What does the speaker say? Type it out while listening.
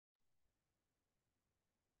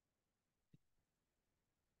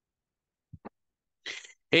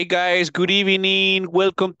Hey guys, good evening.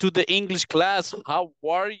 Welcome to the English class. How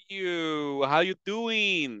are you? How you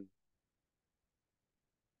doing?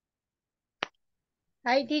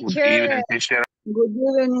 Hi, Good teacher. evening, teacher. Good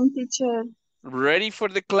evening, teacher. Ready for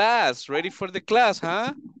the class? Ready for the class,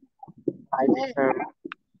 huh? Hi, Yes, teacher.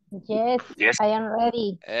 yes, Yes, I am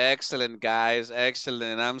ready. Excellent, guys.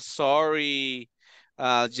 Excellent. I'm sorry.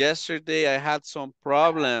 Yesterday I had some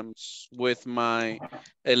problems with my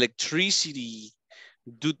electricity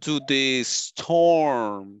due to the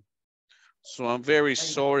storm. So I'm very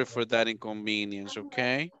sorry for that inconvenience,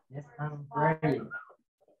 okay?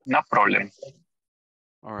 no problem.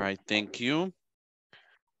 All right, thank you.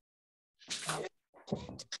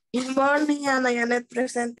 Good morning, Ana Janet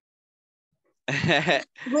present.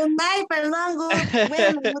 Good night, perdón,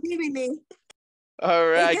 good evening. All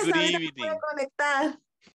Es right, que good hasta ahorita me pude evening. conectar.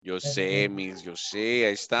 Yo sé, Miss, yo sé,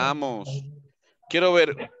 ahí estamos. Quiero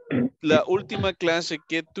ver, la última clase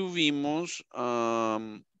que tuvimos,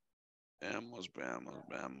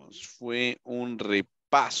 veamos, fue un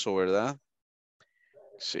repaso, ¿verdad?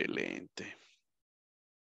 Excelente.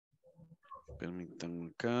 Permítanme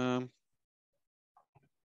acá.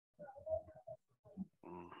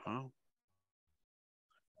 Ajá.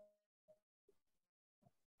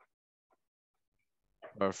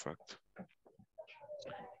 Perfecto.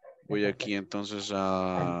 Voy aquí entonces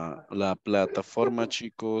a la plataforma,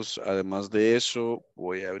 chicos. Además de eso,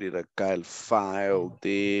 voy a abrir acá el file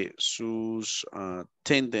de sus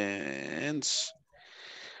attendance.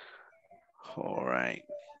 All right.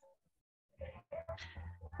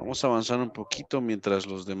 Vamos a avanzar un poquito mientras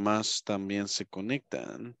los demás también se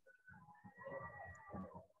conectan.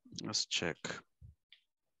 Let's check.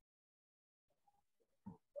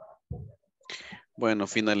 Bueno,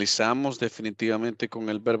 finalizamos definitivamente con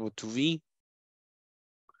el verbo to be.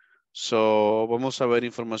 So, vamos a ver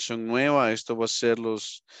información nueva. Esto va a ser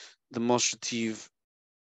los demonstrative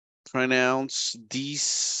pronouns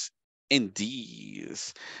these and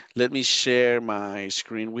these. Let me share my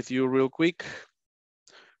screen with you real quick.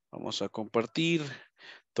 Vamos a compartir.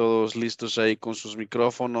 Todos listos ahí con sus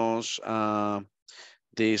micrófonos.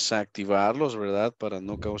 Desactivarlos, ¿verdad? Para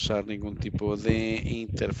no causar ningún tipo de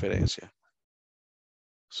interferencia.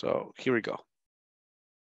 So, here we go.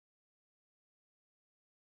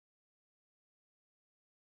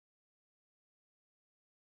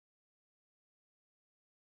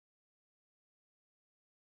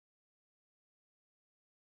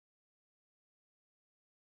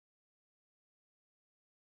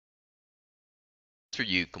 After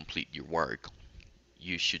you complete your work,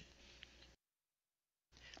 you should.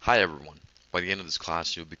 Hi everyone. By the end of this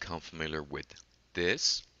class, you'll become familiar with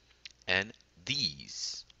this and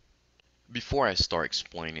these. Before I start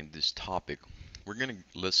explaining this topic, we're going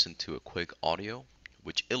to listen to a quick audio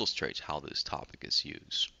which illustrates how this topic is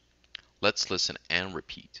used. Let's listen and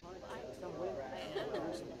repeat.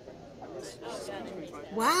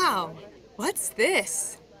 Wow, what's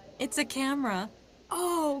this? It's a camera.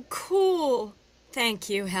 Oh, cool. Thank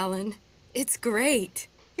you, Helen. It's great.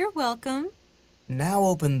 You're welcome. Now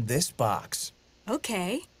open this box.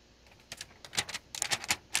 Okay.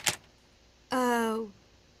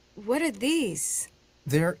 What are these?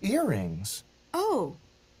 They're earrings. Oh,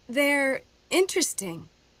 they're interesting.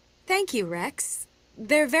 Thank you, Rex.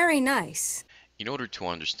 They're very nice. In order to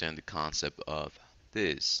understand the concept of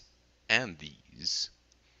this and these,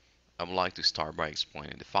 I would like to start by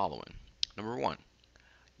explaining the following. Number one,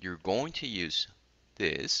 you're going to use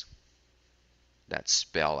this, that's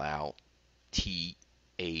spelled out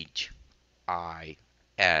THIS,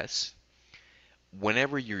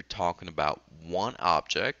 whenever you're talking about one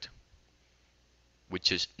object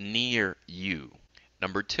which is near you.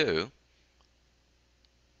 Number two,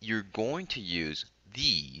 you're going to use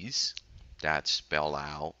these, that's spelled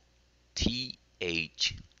out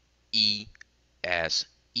THESE,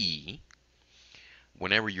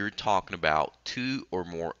 whenever you're talking about two or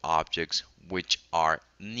more objects which are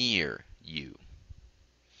near you.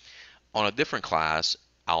 On a different class,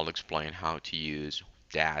 I'll explain how to use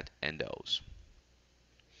that and those.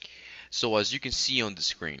 So as you can see on the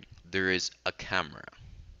screen, there is a camera.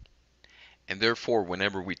 And therefore,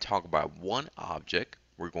 whenever we talk about one object,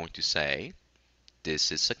 we're going to say,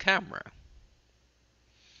 this is a camera.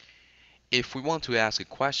 If we want to ask a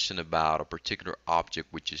question about a particular object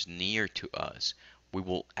which is near to us, we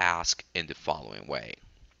will ask in the following way.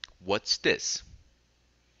 What's this?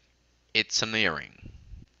 It's an earring.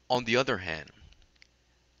 On the other hand,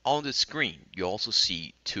 on the screen, you also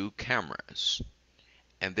see two cameras.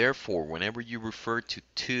 And therefore, whenever you refer to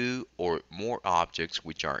two or more objects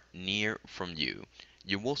which are near from you,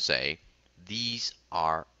 you will say, these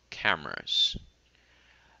are cameras.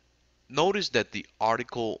 notice that the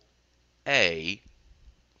article A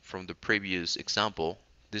from the previous example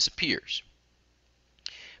disappears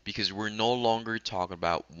because we're no longer talking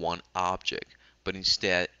about one object, but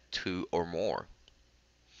instead two or more.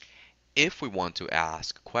 If we want to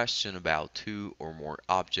ask a question about two or more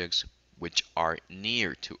objects which are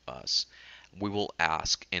near to us, we will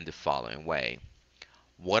ask in the following way.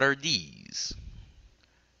 What are these?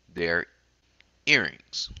 They're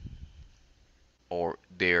earrings, or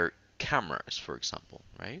they're cameras, for example,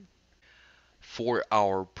 right? For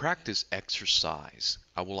our practice exercise,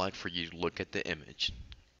 I would like for you to look at the image.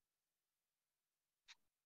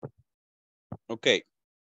 Okay.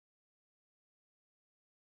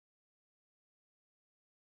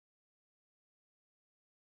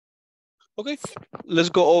 Okay, let's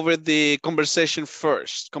go over the conversation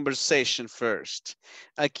first. Conversation first.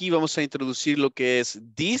 Aquí vamos a introducir lo que es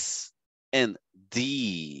this and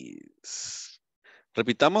these.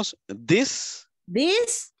 Repitamos, this.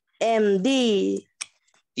 This and the.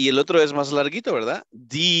 Y el otro es más larguito, ¿verdad?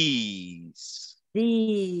 These.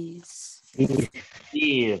 These.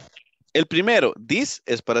 El primero, this,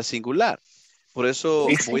 es para singular. Por eso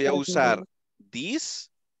voy a usar this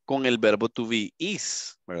con el verbo to be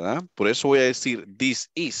is, ¿verdad? Por eso voy a decir this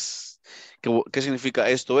is. ¿Qué significa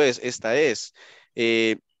esto es? Esta es.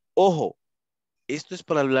 Ojo, esto es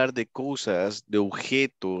para hablar de cosas, de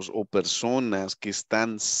objetos o personas que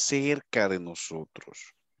están cerca de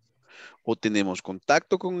nosotros. O tenemos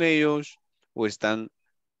contacto con ellos o están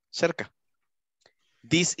cerca.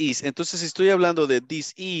 This is. Entonces, si estoy hablando de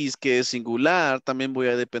this is, que es singular, también voy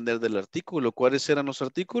a depender del artículo. ¿Cuáles eran los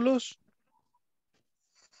artículos?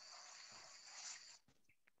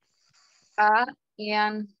 A y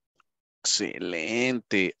an.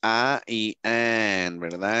 Excelente. A y an,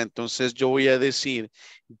 ¿verdad? Entonces, yo voy a decir,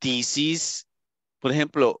 this is, por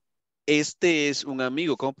ejemplo, este es un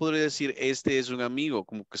amigo. ¿Cómo podría decir este es un amigo?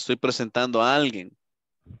 Como que estoy presentando a alguien.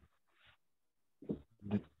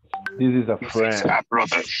 This is a friend.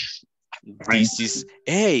 This is,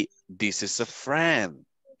 hey, this is a friend.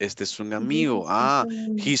 Este es un amigo. Ah,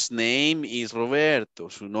 his name is Roberto.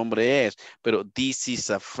 Su nombre es. Pero this is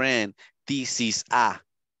a friend. This is a.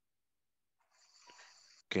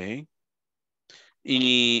 Ok.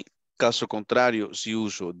 Y caso contrario, si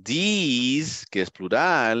uso these, que es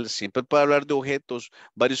plural, siempre para hablar de objetos,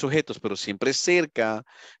 varios objetos, pero siempre cerca,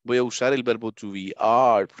 voy a usar el verbo to be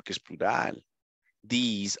are, porque es plural.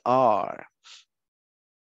 These are.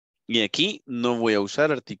 Y aquí no voy a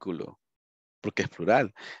usar artículo, porque es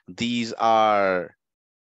plural. These are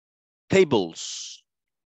tables.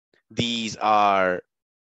 These are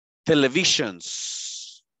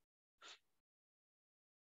televisions.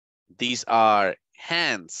 These are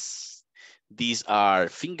hands. These are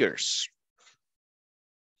fingers.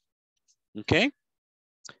 Okay.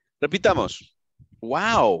 Repitamos.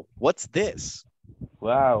 Wow, what's this?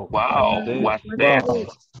 Wow. Wow, what's this?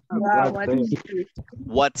 Wow, What's what is this? this?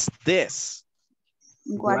 What's this?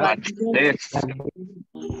 What's this?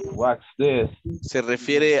 What's this? ¿Se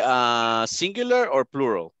refiere a singular or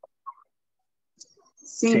plural?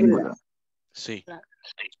 Singular. Sí.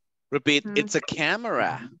 Repeat, it's a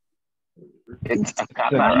camera. It's a The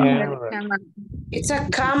camera. camera. It's a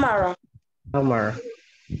camera.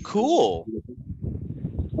 Cool.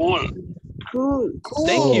 Cool. Cool.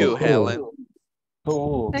 Thank you, Helen.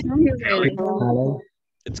 Cool. Thank you, Helen.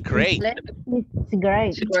 It's great. It's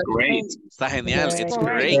great. It's great. Está genial. It's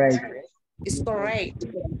Correct. great. It's correct.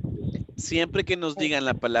 Siempre que nos digan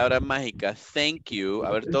la palabra mágica, thank you.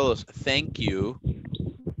 A ver todos, thank you.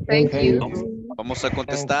 Thank you. Vamos a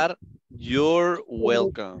contestar, you're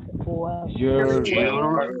welcome. You're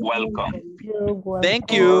You're welcome.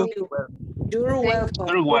 Thank you. You're welcome. You're welcome.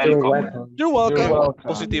 You're welcome. You're welcome.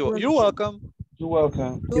 Positivo. You're welcome. You're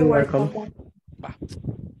welcome. You're welcome. Va.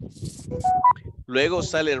 Luego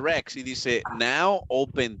sale Rex y dice, now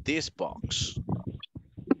open this box.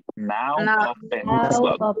 Now Now open now this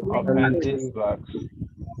book. Open this box.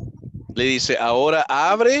 Le dice, ahora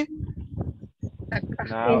abre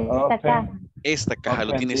Now open. esta caja. Lo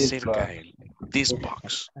Open tiene this cerca box. él. This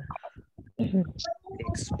box.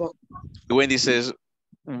 Xbox. Wendy says,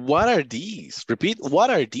 what are these? Repeat, what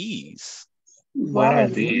are these? What are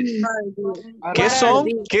these? ¿Qué What son? are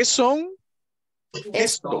these? ¿Qué son?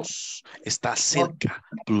 Estos. Está cerca,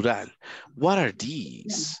 plural. What are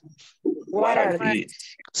these? What are these?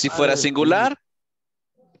 Si fuera singular,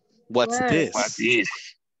 what's What? this? What is?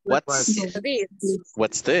 What's This.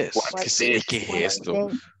 what's this? What's ¿Qué, this? qué es esto?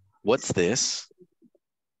 What's this?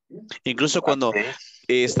 Incluso What's cuando this?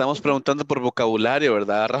 estamos preguntando por vocabulario,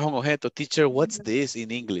 ¿verdad? Agarras un objeto. Teacher, what's this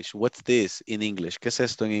in English? What's this in English? ¿Qué es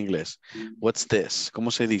esto en inglés? What's this?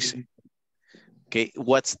 ¿Cómo se dice? Okay,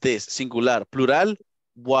 what's this? Singular. Plural,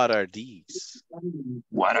 what are these?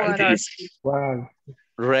 What are these? Wow.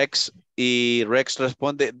 Rex y Rex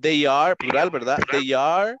responde, they are, plural, ¿verdad? They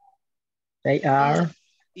are They are.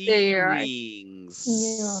 earrings.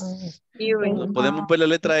 Earrings. Podemos ver la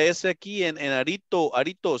letra S aquí en Arito,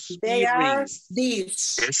 Aritos. They are Earrings.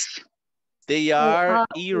 these. Yes. They are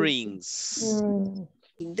earrings.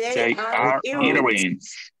 They are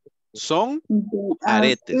earrings. Son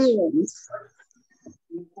aretes.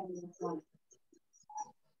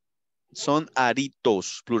 Son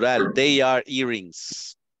aritos, plural. They are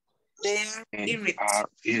earrings. They are They earrings. are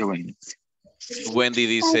earrings. Wendy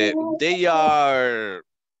dice, they are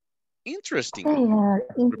interesting.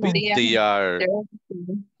 Repeat, they are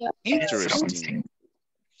interesting.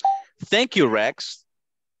 Thank you, Rex.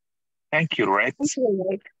 Thank you, Rex.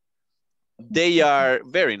 They are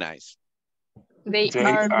very nice. They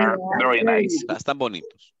are very nice. Están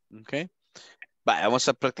bonitos. Okay. Vamos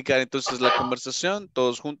a practicar entonces la conversación.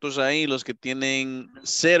 Todos juntos ahí. Los que tienen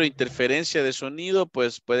cero interferencia de sonido,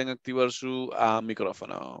 pues pueden activar su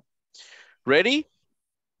micrófono. Ready?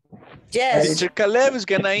 Yes. Teacher Caleb is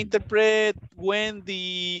gonna interpret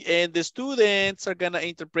Wendy, and the students are gonna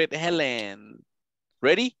interpret Helen.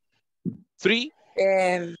 Ready? 3,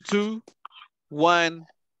 2, 1.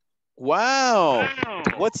 Wow.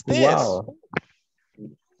 What's this? Wow.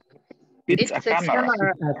 It's a camera.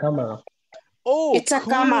 A camera. Oh, It's a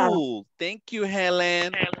cool. camera. Thank you,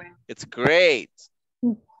 Helen. It's great.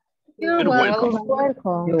 You're welcome.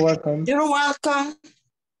 You're welcome. You're welcome.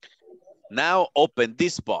 Now open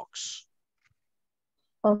this box.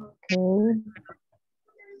 Okay.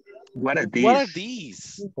 What are What are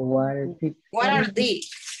these? these? What is it? What are these?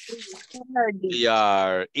 They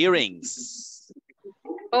are earrings.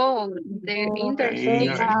 Oh, they're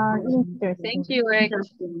interesting. Thank you, Rex.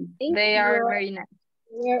 They are very nice.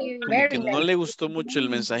 Como que no le gustó mucho el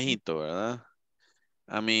mensajito, ¿verdad?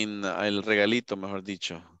 I mean, el regalito, mejor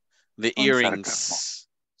dicho. The Con earrings.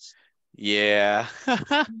 Yeah.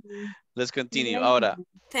 Let's continue. Ahora,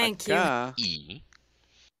 Thank acá, E.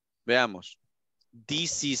 veamos.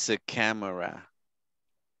 This is a camera.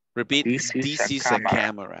 Repeat, This is a a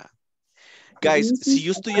camera. Guys, si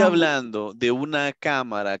yo estoy hablando de una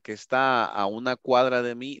cámara que está a una cuadra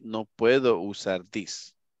de mí, no puedo usar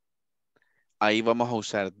this. Ahí vamos a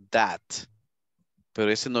usar that.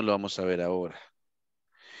 Pero ese no lo vamos a ver ahora.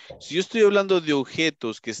 Si yo estoy hablando de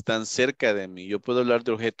objetos que están cerca de mí, yo puedo hablar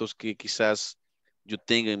de objetos que quizás yo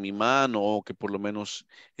tenga en mi mano o que por lo menos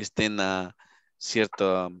estén a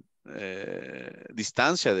cierta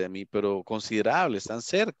distancia de mí, pero considerable, están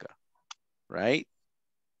cerca. Right?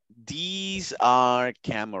 These are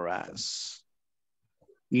cameras.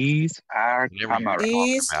 These are Whenever you're cameras. talking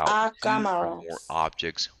These about are two or cameras. more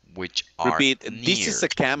objects which are Repeat, near this is a you.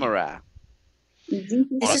 camera.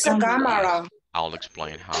 This is a camera. I'll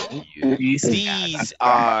explain how to use These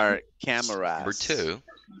are cameras. number 2.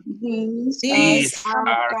 These are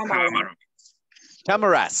Are cameras.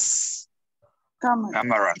 Cameras.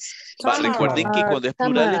 cameras. Va, recuerden que cuando es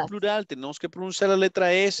plural, Cámaras. tenemos que pronunciar la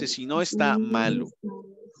letra S, si no está malo.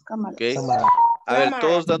 ¿Ok? Cámara. A ver, todos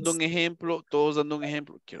Cámaras. dando un ejemplo,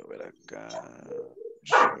 Quiero ver acá.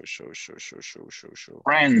 Show.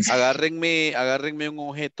 Friends. Agárrenme un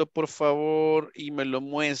objeto, por favor, y me lo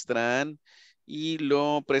muestran y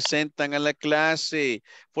lo presentan a la clase.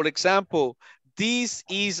 For example, this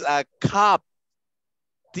is a cup.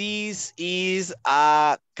 This is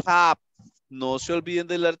a cup. No se olviden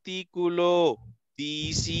del artículo.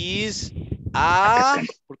 This is a,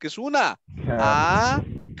 porque es una. A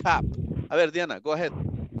cup. A ver, Diana, go ahead.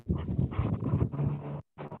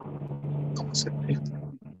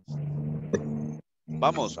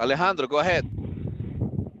 Vamos, Alejandro, go ahead.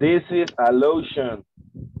 This is a lotion.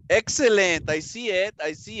 Excellent, I see it.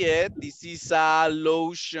 This is a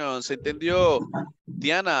lotion. ¿Se entendió?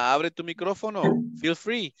 Diana, abre tu micrófono. Feel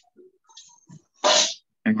free.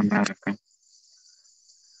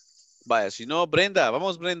 Vaya, si no, Brenda.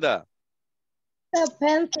 Vamos, Brenda.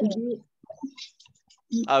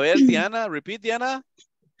 A ver, Diana. Repeat, Diana.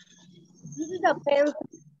 This is a pencil.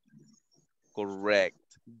 Correct.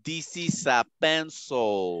 This is a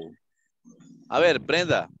pencil. A ver,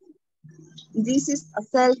 Brenda. This is a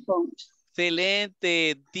cell phone.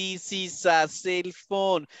 Excelente. This is a cell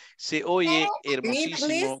phone. Se oye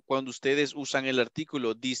hermosísimo cuando ustedes usan el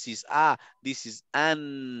artículo this is a, this is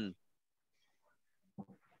an.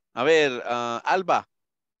 A ver, Alba.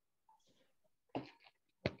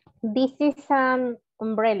 This is an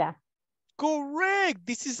umbrella. Correct.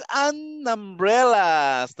 This is an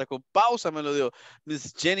umbrella. Hasta con pausa me lo dio.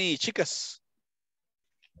 Miss Jenny, chicas.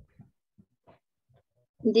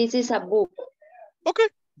 This is a book. Ok.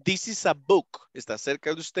 This is a book. Está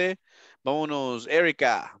cerca de usted. Vámonos,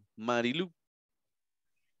 Erika, Marilu.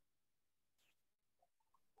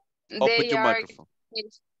 Open They your are microphone.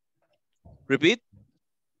 kids. Repeat.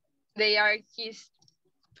 They are kids.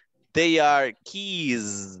 They are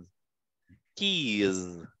keys.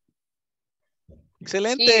 Keys.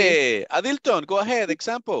 Excelente. Adilton, go ahead.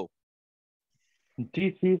 Example.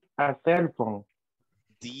 This is a cell phone.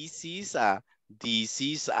 This is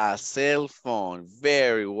a cell phone.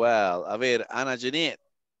 Very well. A ver, Ana Janet.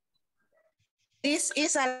 This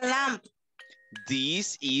is a lamp.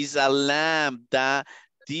 This is a lamp.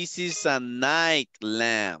 This is a night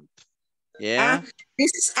lamp. Yeah.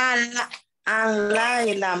 This is a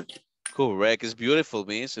light lamp. Correct. It's beautiful,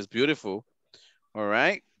 miss. It's beautiful. All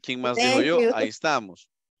right. ¿Quién más dijo Thank yo? you. Ahí estamos.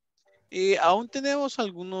 Y aún tenemos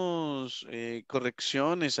algunas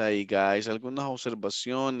correcciones ahí, guys. Algunas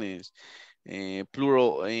observaciones.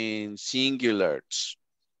 Plural en singulars.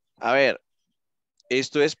 A ver.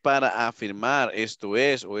 Esto es para afirmar. Esto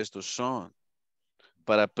es o estos son.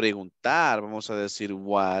 Para preguntar, vamos a decir,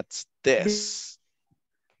 what's this?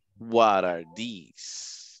 What are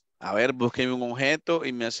these? A ver, busquen un objeto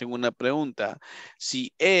y me hacen una pregunta.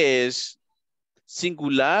 Si es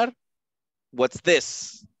singular, what's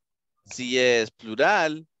this? Si es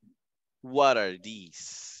plural, what are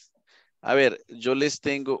these? A ver, yo les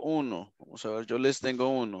tengo uno. Vamos a ver, yo les tengo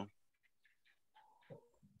uno.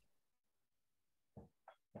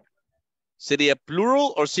 ¿Sería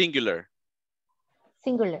plural o singular?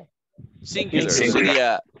 Singular. Singular. Singular.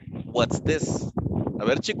 Sería, what's this? A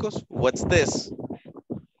ver, chicos, what's this?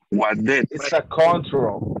 What this? It's a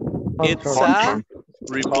control. It's a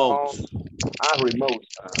remote. Remote.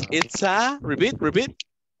 It's a, repeat.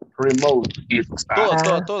 Remote. It's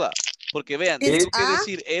Toda. Porque vean, tengo que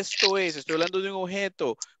decir esto es, estoy hablando de un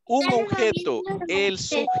objeto. Un objeto, el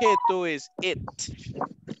sujeto es it.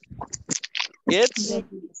 It's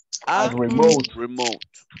a remote.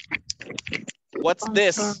 What's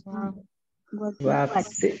this? What's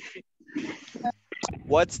this?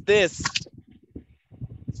 What's this?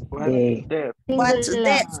 What's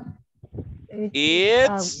this?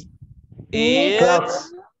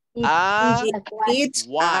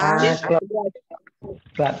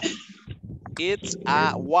 It's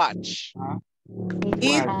a watch.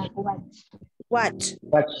 Watch.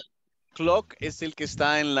 Clock es el que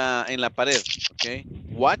está en la pared, ¿ok?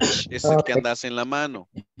 Watch es el que andas en la mano.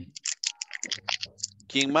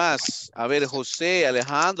 ¿Quién más? A ver, José,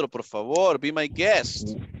 Alejandro, por favor, be my guest.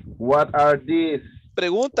 What are these?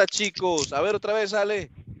 Pregunta, chicos. A ver, otra vez,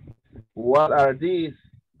 Ale. What are these?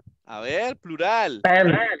 A ver, plural.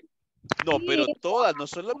 Pen. No, pero todas, no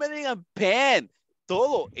solo me digan pen.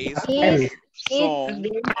 Todo es son.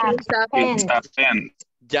 It's a pen.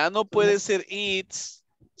 Ya no puede ser it's.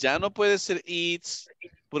 Ya no puede ser it's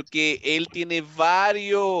porque él tiene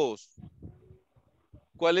varios.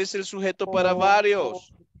 ¿Cuál es el sujeto para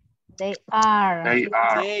varios? They are. They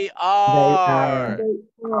are. They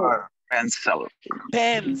are. Pencil.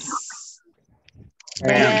 Pens.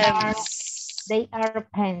 They are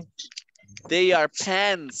pens. They are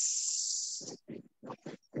pens.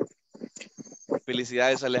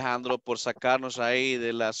 Felicidades, Alejandro, por sacarnos ahí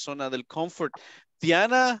de la zona del confort.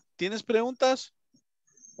 Diana, ¿tienes preguntas?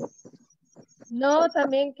 No,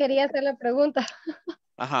 también quería hacer la pregunta.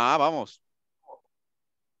 Ajá, vamos.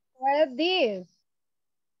 What is this?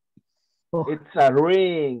 It's a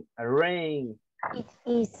ring. A ring. It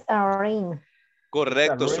is a ring.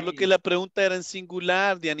 Correcto, It's a solo ring. que la pregunta era en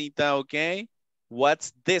singular, Dianita, ¿ok?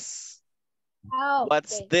 What's this? Oh,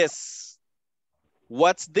 What's okay. this?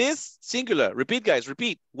 What's this? Singular. Repeat, guys,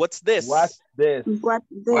 repeat. What's this? What's this? What's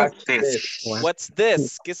this? What's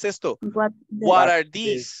this? ¿Qué es esto? What are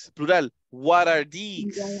these? Plural. What are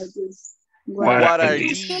these? What are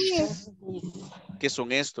these? ¿Qué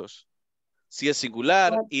son estos? Si es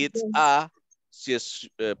singular, it's a. Si es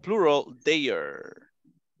plural, they are.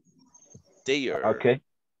 They are. Okay.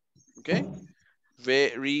 Okay.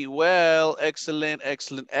 Very well. Excellent,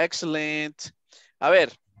 excellent, excellent. A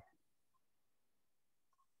ver.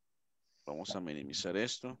 Vamos a minimizar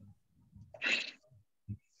esto.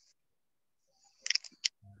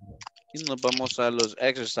 Y nos vamos a los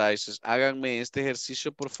exercises. Háganme este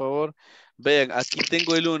ejercicio, por favor. Vean, aquí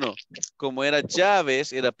tengo el 1. Como era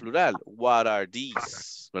llaves, era plural. What are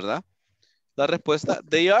these? ¿Verdad? La respuesta,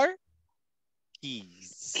 they are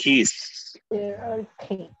keys. Keys. They are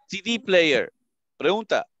keys. CD player.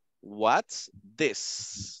 Pregunta, what's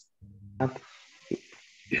this?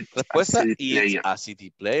 Respuesta, it's a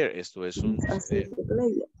CD player. Esto es un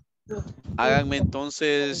Háganme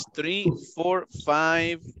entonces 3, 4,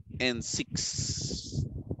 5 and 6.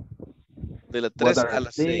 De la What 3 are a la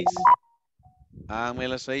these? 6.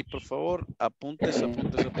 Háganmelas ahí, por favor. Apuntes,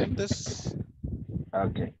 apuntes, apuntes.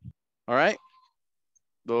 Okay. All right.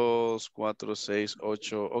 2, 4, 6,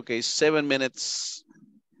 8. Okay, 7 minutes.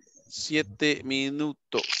 7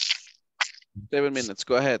 minutos. 7 minutes.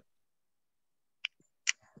 Go ahead.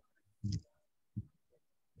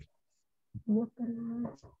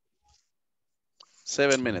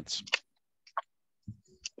 7 minutes.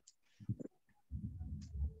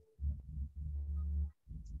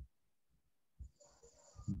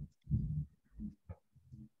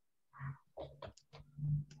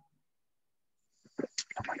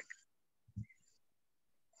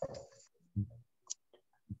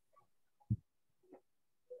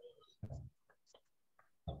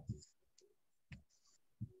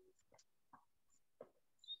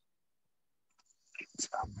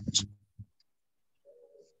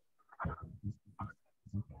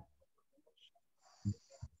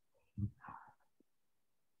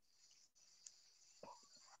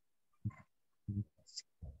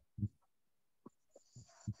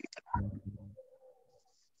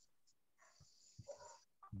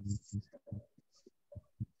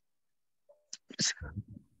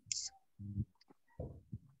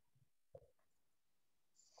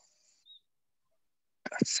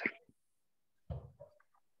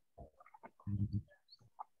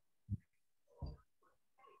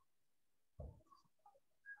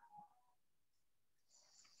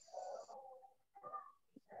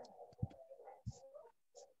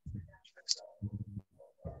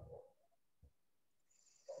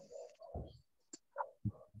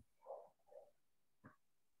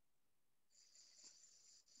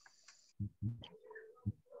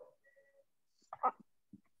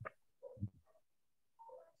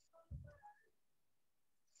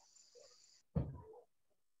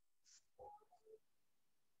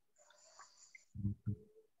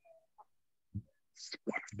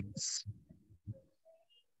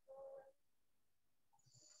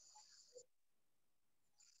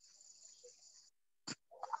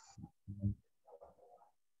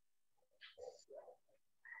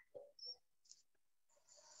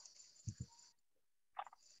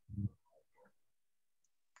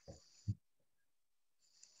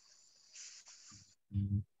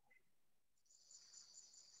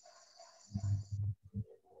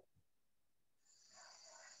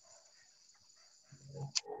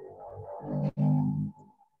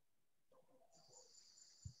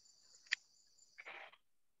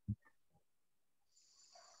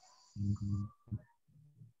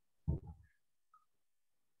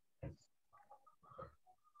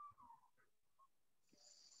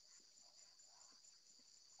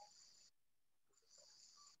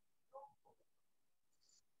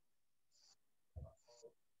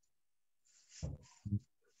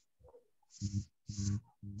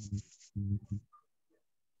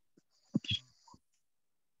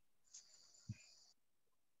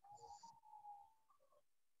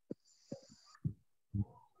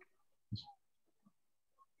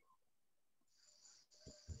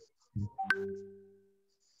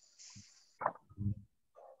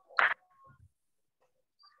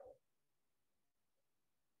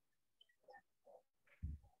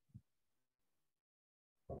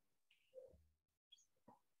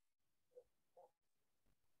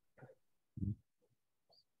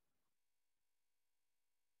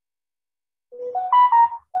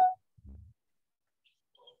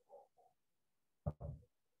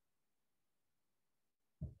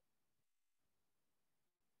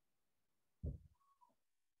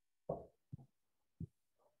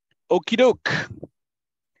 Okidok.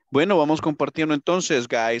 Bueno, vamos compartiendo entonces,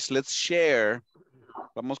 guys. Let's share.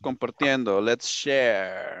 Vamos compartiendo. Let's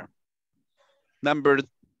share. Number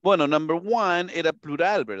 1 era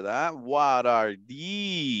plural, ¿verdad? What are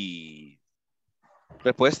these?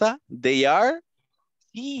 Respuesta, they are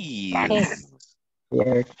these.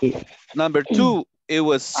 Number 2, it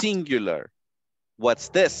was singular. What's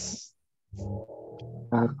this?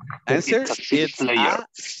 Answer, it's a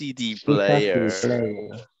CD player.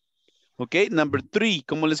 Okay, number 3,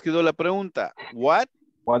 ¿cómo les quedó la pregunta? What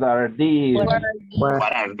are these? What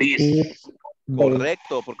are these?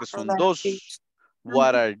 Correcto, porque son 2.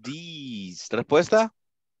 What are these? Respuesta.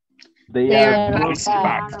 They are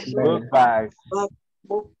book bags.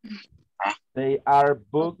 They are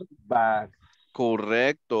book bags.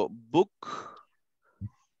 Correcto, book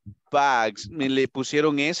bags. ¿Me le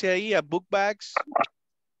pusieron ese ahí a book bags?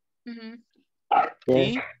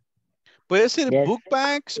 ¿Sí? Puede ser book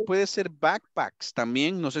bags, puede ser backpacks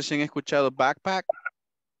también. No sé si han escuchado backpack.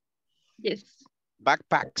 Yes.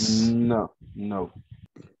 Backpacks. No.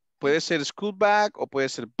 Puede ser school bag o puede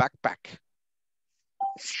ser backpack.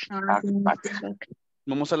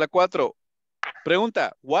 Vamos a la 4.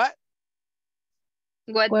 Pregunta, what?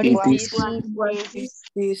 What What is is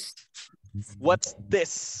this? What's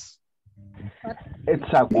this? It's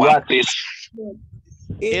a What watch. is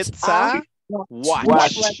It's a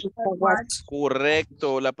watch. Watch.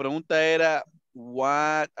 Correcto. La pregunta era,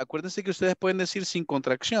 what? Acuérdense que ustedes pueden decir sin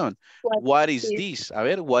contracción. What is this? A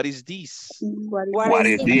ver, what is this? what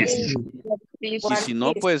is this? Y si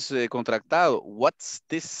no, pues contractado. What's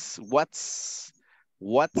this? What's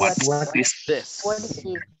What is this? What is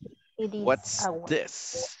it? It is What's a watch.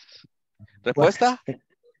 this? ¿Respuesta?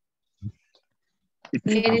 It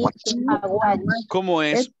is A watch. ¿Cómo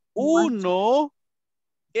es? Uno,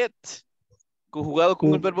 it. Conjugado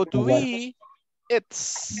con el verbo to be,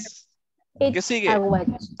 it's. ¿Qué It's sigue? a watch.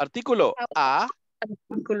 Artículo a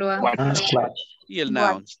artículo A. Watch. y el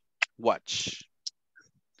noun, watch.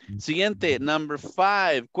 Siguiente, number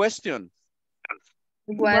 5, question.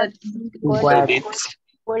 What What It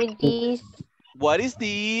is What is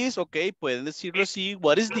this? Ok, pueden decirlo así.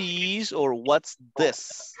 What is this? Or what's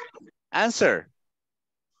this? Answer.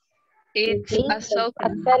 it's a cell a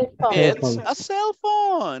phone. cell phone? It's a cell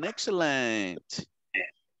phone. Excellent.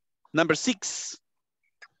 Number 6.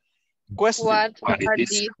 Question. What What is are this?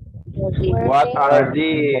 these? What are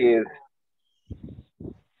these?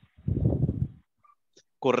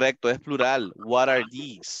 Correcto, es plural. What are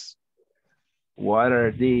these? What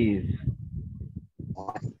are these?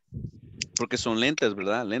 Porque son lentes,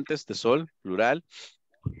 ¿verdad? Lentes de sol, plural.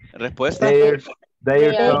 Respuesta. They're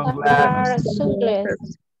They sunglasses. are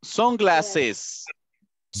sunglasses.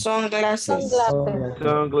 Sunglasses. Sunglasses.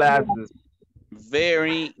 Sunglasses.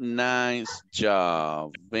 Very nice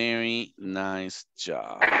job. Very nice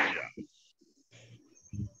job.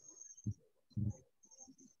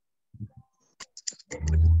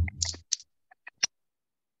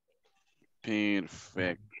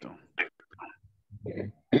 Perfecto.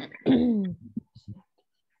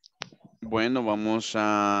 Bueno, vamos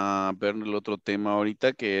a ver el otro tema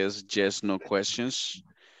ahorita que es yes, no questions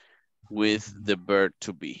with the verb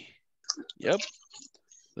to be. Yep.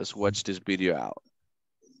 Let's watch this video out.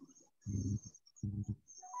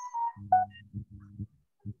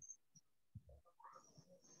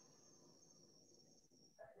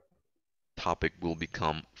 Topic will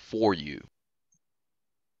become for you.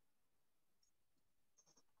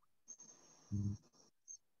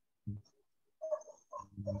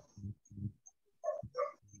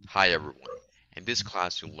 Hi everyone. In this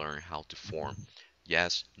class you'll learn how to form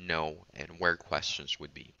yes, no, and where questions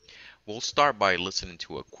would be. We'll start by listening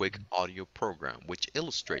to a quick audio program which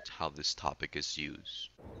illustrates how this topic is used.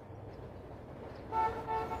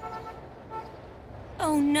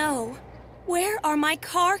 Oh no. Where are my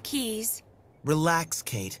car keys? Relax,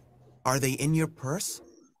 Kate. Are they in your purse?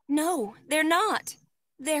 No, they're not.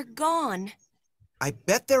 They're gone. I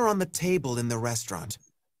bet they're on the table in the restaurant.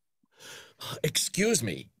 Excuse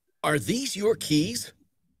me, are these your keys?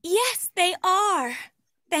 Yes, they are.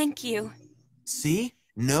 Thank you. See?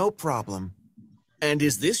 No problem. And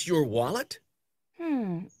is this your wallet?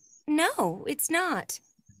 No, it's not.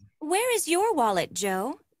 Where is your wallet,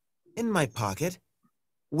 Joe? In my pocket.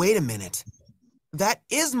 Wait a minute. That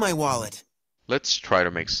is my wallet. Let's try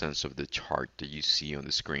to make sense of the chart that you see on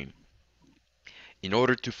the screen. In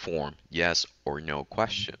order to form yes or no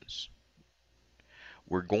questions,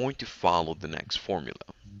 we're going to follow the next formula.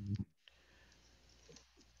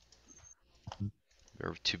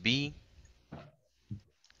 Verb to be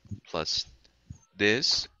plus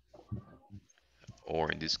this,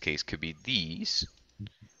 or in this case could be these,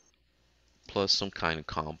 plus some kind of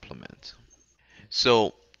complement.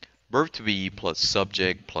 So verb to be plus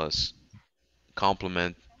subject plus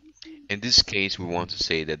complement. In this case we want to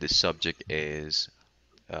say that the subject is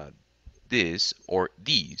this or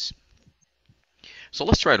these. So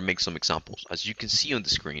let's try to make some examples. As you can see on the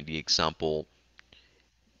screen, the example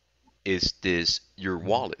is this your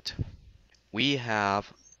wallet. We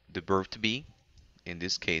have the verb to be, in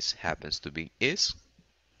this case happens to be is,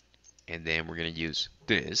 and then we're going to use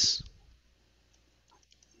this.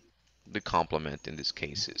 The complement in this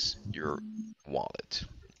case is your wallet.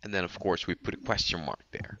 And then of course we put a question mark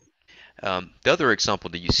there. The other example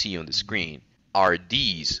that you see on the screen, are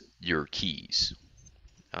these your keys?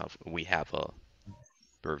 We have a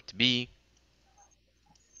verb to be,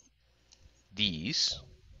 these,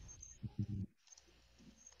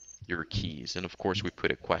 your keys, and of course we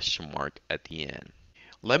put a question mark at the end.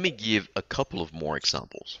 Let me give a couple of more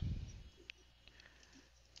examples.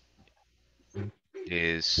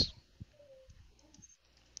 Is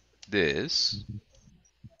this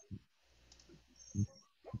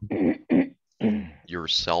your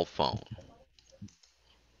cell phone?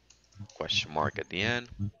 question mark at the end.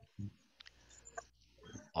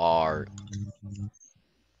 Are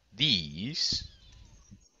these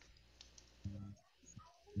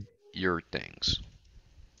your things?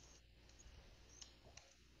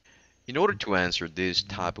 In order to answer this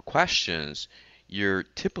type of questions, you're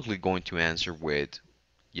typically going to answer with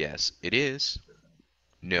yes, it is,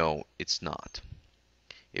 no, it's not.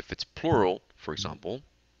 If it's plural, for example,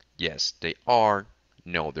 yes, they are,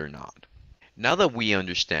 no, they're not. Now that we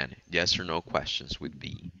understand yes or no questions with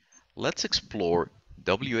B, let's explore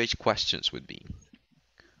WH questions with B.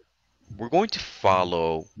 We're going to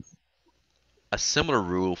follow a similar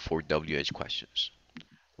rule for WH questions.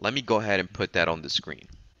 Let me go ahead and put that on the screen.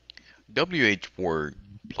 WH word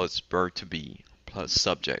plus verb to be plus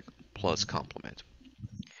subject plus complement.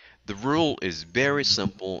 The rule is very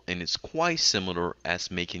simple and it's quite similar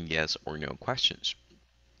as making yes or no questions.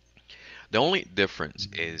 The only difference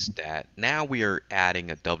is that now we are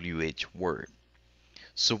adding a WH word.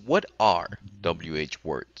 So what are WH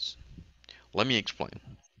words? Let me explain.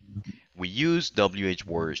 We use WH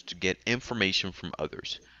words to get information from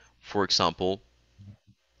others. For example,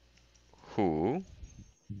 who,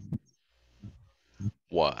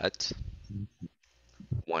 what,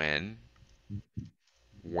 when,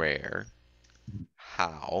 where,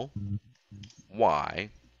 how,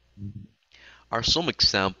 why are some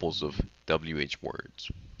examples of WH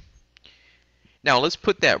words. Now let's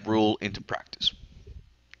put that rule into practice.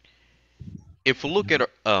 If we look at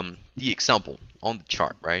the example on the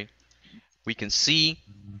chart, right, we can see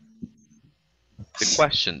the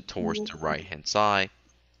question towards the right hand side.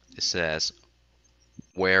 It says,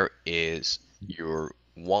 where is your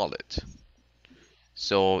wallet?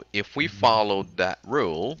 So if we follow that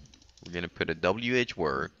rule, we're going to put a WH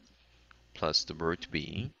word plus the verb to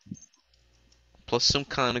be plus some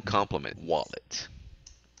kind of complement, wallet.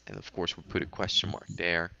 And of course, we put a question mark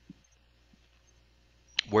there.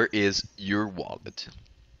 Where is your wallet?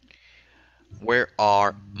 Where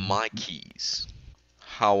are my keys?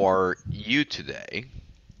 How are you today?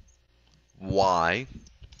 Why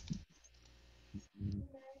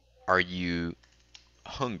are you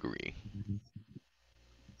hungry?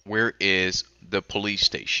 Where is the police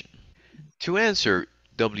station? To answer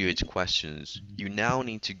WH questions, you now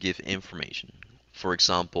need to give information. For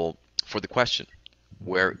example, for the question,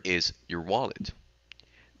 where is your wallet?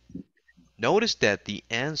 Notice that the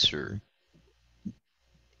answer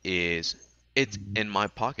is, it's in my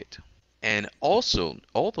pocket. And also,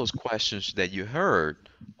 all those questions that you heard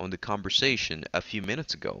on the conversation a few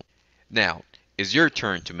minutes ago. Now, it's your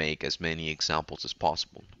turn to make as many examples as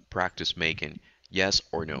possible. Practice making yes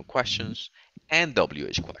or no questions and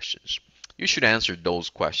WH questions. You should answer those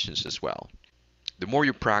questions as well. The more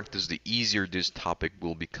you practice, the easier this topic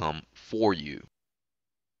will become for you.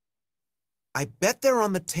 I bet they're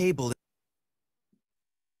on the table.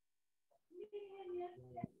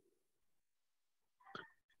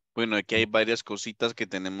 Bueno, aquí hay varias cositas que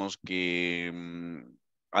tenemos que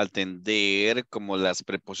atender, como las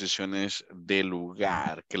preposiciones de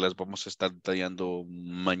lugar, que las vamos a estar detallando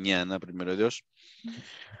mañana, primero Dios.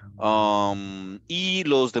 Y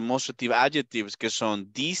los demonstrative adjectives, que son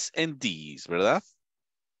these and these, ¿verdad?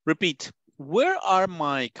 Repeat. Where are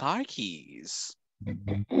my car keys?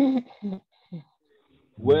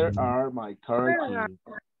 Where are my car keys?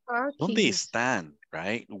 ¿Dónde están?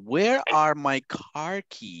 Right? Where are my car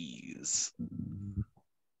keys?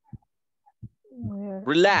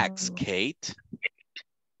 Relax, Kate.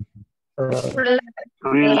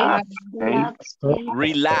 Relax,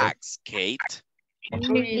 Relax, Kate.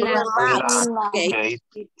 Relax, Kate.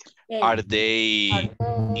 Are they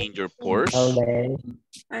in your purse?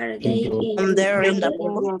 Are they in there in the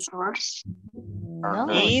purse?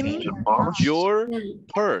 In your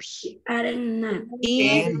purse.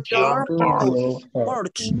 In your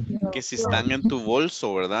purse. Que si están en tu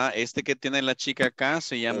bolso, ¿verdad? Este que tiene la chica acá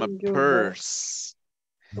se llama purse.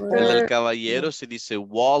 El del caballero se dice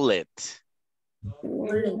wallet.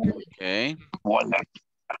 Okay. Wallet.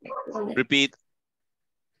 Repeat.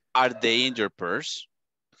 Are they in your purse?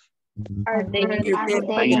 Are they in your purse?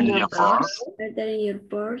 Are they in your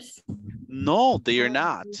purse? No, they are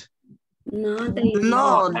not. No, they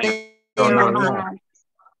are not.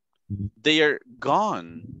 They are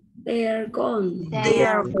gone. They are gone. They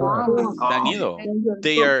are gone. Se han ido.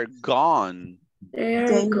 They are gone. They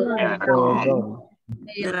are gone.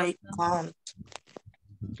 They are gone.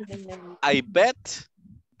 I bet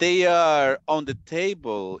they are on the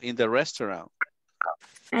table in the restaurant.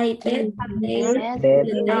 I bet they are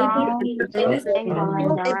on the table in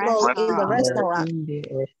the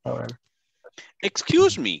restaurant.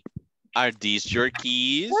 Excuse me, are these your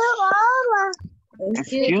keys?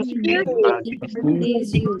 Excuse me.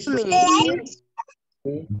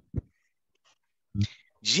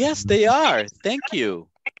 Yes, they are. Thank you.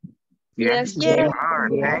 Yes, they are.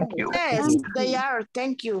 Thank you. Yes, they are.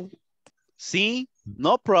 Thank you. See,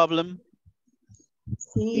 no problem.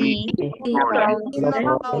 No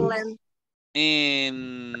problem.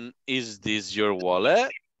 And is this your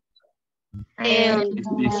wallet? Is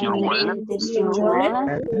this your wallet?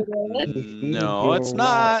 No, it's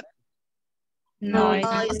not. No,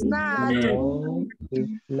 it's not. No, it's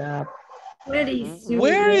not.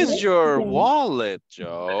 Where is your wallet,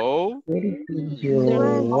 Joe? Where is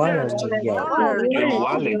your wallet, Joe? Your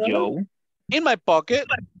wallet, Joe. In my pocket.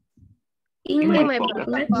 In my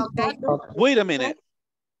pocket. Wait a minute.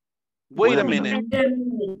 Wait a minute.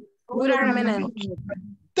 Wait a minute.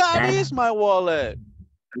 That is my wallet.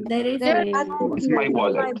 It's my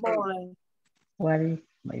wallet. What is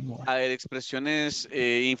my wallet? A ver, expresiones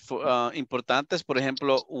importantes, por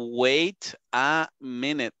ejemplo, wait a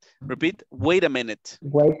minute. Repeat, wait a minute.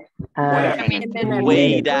 Wait a minute.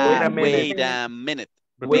 Wait a minute.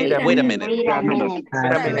 Repeat, wait a minute.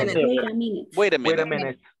 Wait a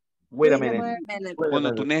minute. Wait a minute.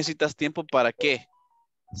 Cuando tú necesitas tiempo, ¿para qué?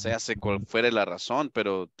 Se hace cual fuera la razón,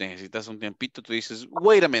 pero necesitas un tiempito, tú dices,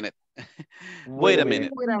 wait a minute. Wait a minute.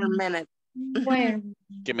 Wait a minute.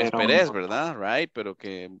 Que me esperes, ¿verdad? Right? Pero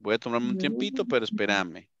que voy a tomarme un tiempito, pero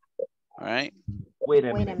espérame. Right? Wait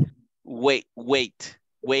a minute. Wait a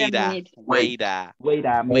minute. Wait a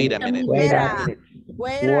minute.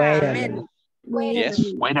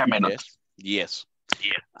 Yes. Wait a minute. Yes.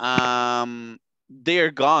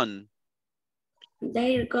 They're gone.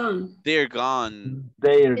 They're gone. They're gone.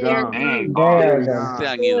 Se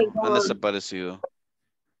han ido, han desaparecido.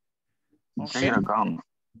 They're gone.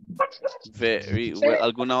 Very well.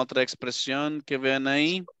 ¿Alguna otra expresión que vean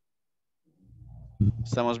ahí?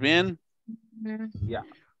 ¿Estamos bien? Yeah.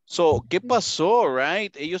 So, ¿qué pasó,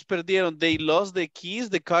 right? Ellos perdieron. They lost the keys,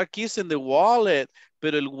 the car keys and the wallet.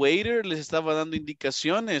 Pero el waiter les estaba dando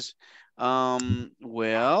indicaciones.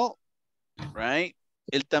 Well, right?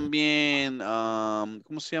 Él también,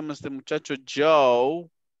 ¿cómo se llama este muchacho? Joe.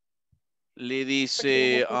 Le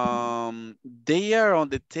dice, they are on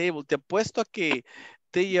the table. Te apuesto a que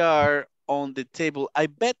they are on the table. I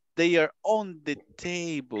bet they are on the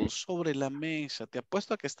table. Sobre la mesa. Te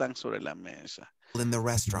apuesto a que están sobre la mesa. In the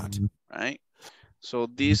restaurant. Right? So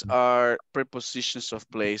these are prepositions of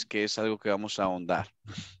place, que es algo que vamos a ahondar.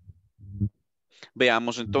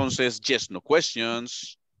 Veamos entonces yes, no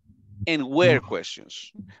questions and where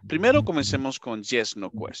questions. Primero comencemos con yes, no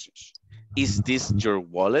questions. Is this your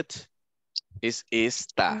wallet? Es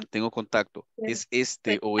esta. Tengo contacto. Es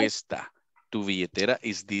este o esta. Tu billetera.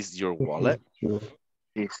 Is this your wallet?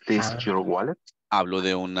 Is this your wallet? ¿Hablo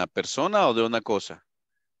de una persona o de una cosa?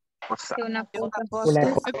 Una cosa.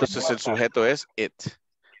 Entonces el sujeto es it.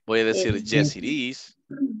 Voy a decir yes it is.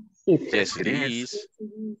 Yes it is.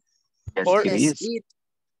 Yes, Or it is.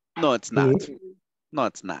 no it's not. No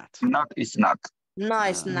it's not. Not, it's not. No,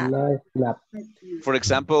 it's not. No, it's not. For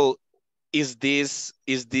example, is this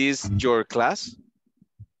your class?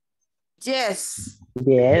 Yes.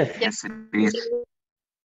 Yes. Yes, it is.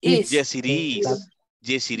 Is. Yes it is.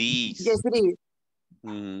 Yes it is. Yes, it is.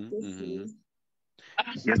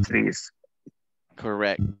 Yes, it is.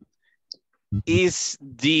 Correct. Is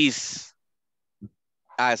this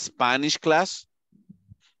a Spanish class?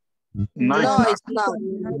 No, No, it's it's not.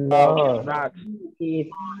 No, it's not.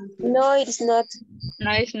 No, it's not.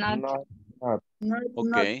 No, it's not.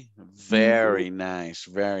 Okay, very nice,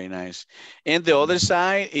 very nice. And the other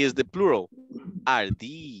side is the plural. Are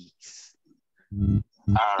these?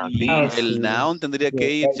 Are Y these? el noun tendría que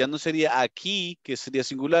ir, ya no sería aquí, que sería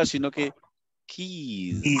singular, sino que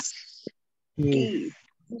keys.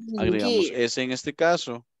 Agregamos ese en este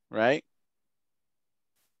caso, right?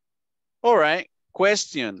 All right,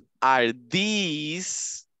 question. Are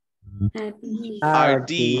these? Are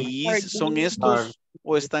these? ¿Son estos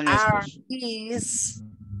o están Are estos? these?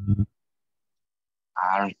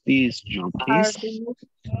 Are these your keys?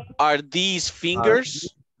 Are these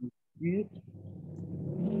fingers?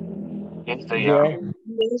 Yes, they are.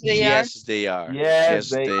 Yes, they are. Yes,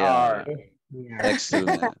 they are.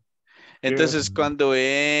 Excellent. Entonces, cuando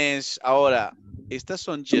es, ahora, estas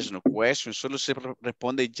son yes, no questions, solo se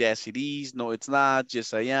responde yes, it is, no, it's not,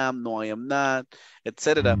 yes, I am, no, I am not,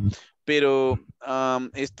 etc. Pero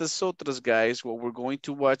estas otras, guys, what we're going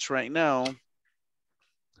to watch right now,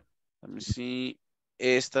 let me see,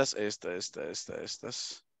 estas,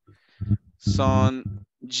 son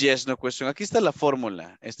yes, no question. Aquí está la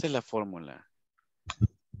fórmula, esta es la fórmula.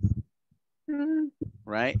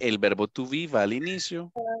 Right, el verbo to be va al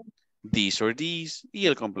inicio. this or these y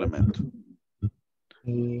el complemento.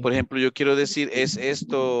 Por ejemplo, yo quiero decir, ¿es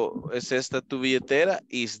esta tu billetera?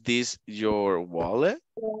 Is this your wallet?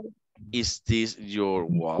 Is this your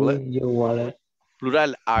wallet?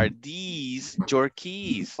 Plural, are these your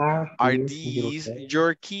keys? Are these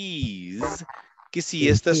your keys? Que si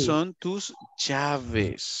estas son tus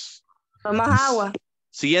llaves. Toma agua.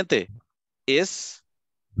 Siguiente. Is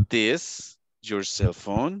this your cell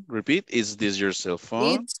phone? Repeat. Is this your cell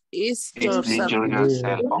phone? It is your cell phone.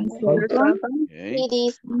 Okay. It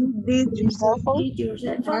is your cell phone.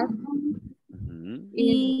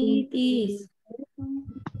 It is.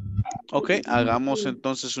 Ok, hagamos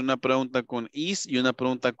entonces una pregunta con is y una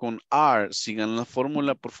pregunta con are. Sigan la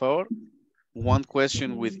fórmula, por favor. One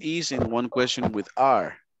question with is and one question with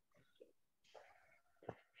are.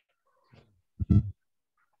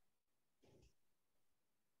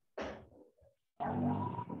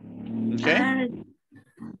 Okay.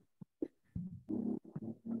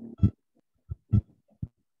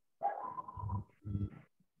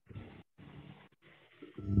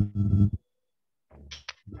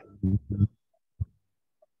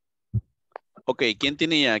 Ok, ¿quién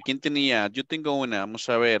tiene ya? ¿Quién tiene ya? Yo tengo una. Vamos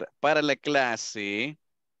a ver. Para la clase.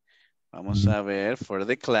 Vamos a ver. For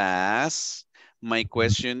the class. My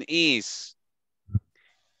question is.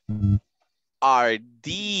 Are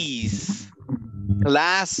these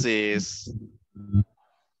classes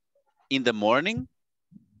in the morning?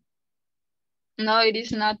 No, it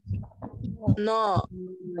is not. No,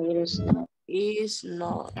 It is not. it's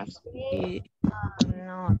not.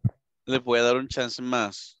 No. Le voy a dar un chance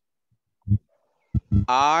más.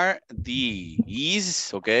 Are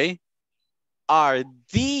these, okay? Are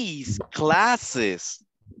these classes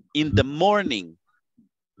in the morning?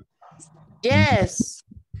 Yes,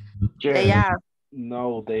 they are.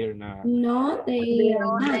 No, they're not. No, they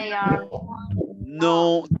are not.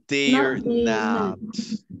 No, they're they not.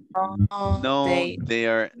 No, they they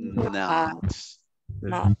are not.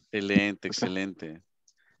 not. Excelente, excelente.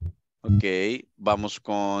 Ok, vamos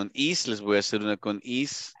con is. Les voy a hacer una con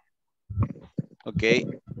is. Ok.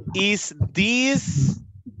 Is this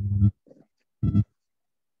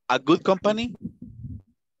a good company?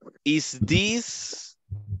 Is this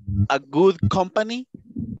a good company?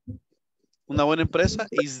 ¿Una buena empresa?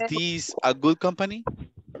 Is this a good company?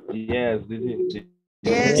 Yes, this is.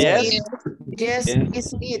 Yes, Yes. Yes, Yes.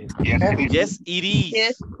 is it. Yes, it is.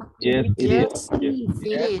 Yes. Yes, it Yes,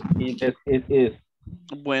 is. it It is.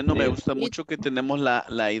 Bueno, me Sí. gusta mucho que tenemos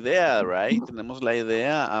la idea, right? Tenemos la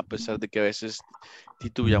idea a pesar de que a veces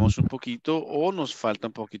titubeamos un poquito o nos falta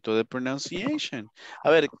un poquito de pronunciation. A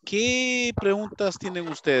ver, ¿qué preguntas tienen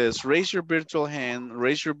ustedes? Raise your virtual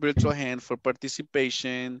hand for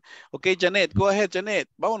participation. Okay, Janet, go ahead, Janet.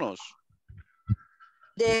 Vámonos.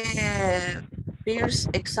 The first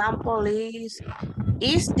example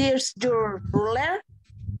is this your ruler?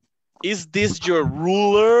 Is this your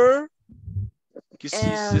ruler? ¿Qué si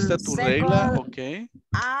es esta tu regla? Second, Ok.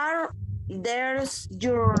 are there's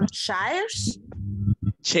your chairs?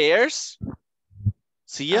 Chairs?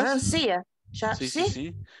 ¿Sillas? Sí,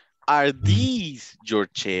 Sí. Are these your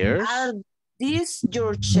chairs? Are these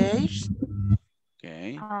your chairs?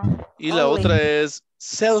 Okay. Y la only. otra es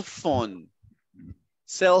cell phone.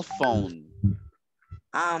 Cell phone.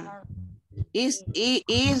 Is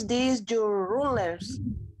this your ruler?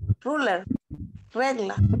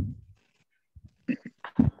 Regla.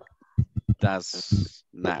 That's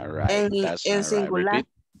not right. En That's not singular. right.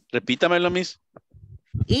 Repítamelo, miss.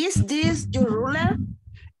 Is this your ruler?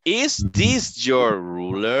 Is this your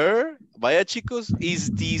ruler? Vaya, chicos. Is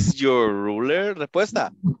this your ruler?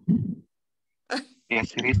 Respuesta.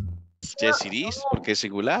 Yes, it is. Yes, it is, porque es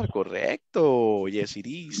singular, correcto. Yes, it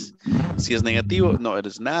is. Si es negativo, no, it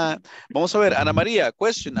is not. Vamos a ver, Ana María,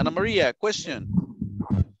 question. Ana María, question.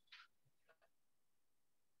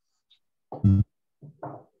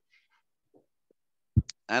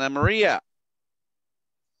 Ana María.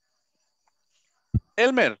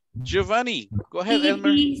 Elmer, Giovanni, go ahead,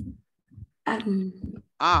 Elmer.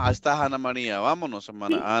 Ahí está Ana María. Vámonos,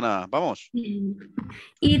 hermana. Ana, vamos.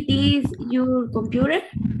 It is your computer?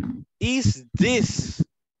 Is this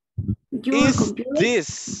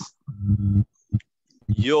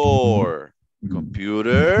your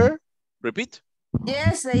computer? Repeat.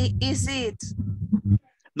 Yes, is it.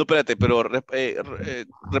 No, espérate, pero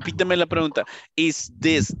repíteme la pregunta. Is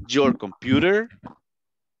this your computer?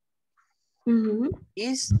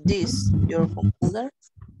 Is this your computer?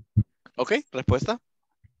 Ok, respuesta.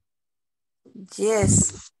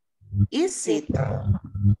 Yes. Is it?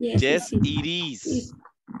 Yes, it is.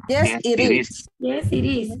 Yes, it is. Yes, it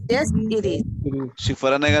is. Yes, it is. Si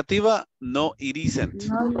fuera negativa, no, it isn't.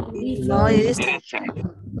 No, it is. No, it It isn't.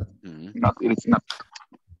 isn't. Not, it is not.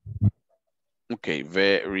 Okay,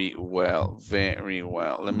 very well, very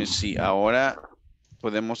well. Let me see. Ahora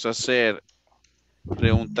podemos hacer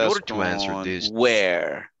preguntas order to answer con this-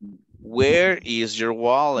 where. Where is your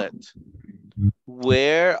wallet?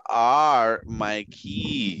 Where are my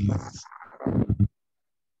keys?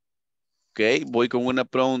 Ok, voy con una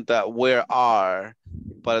pregunta. Where are?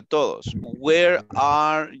 Para todos. Where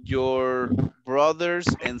are your brothers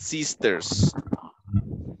and sisters?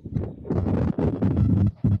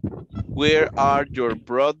 Where are your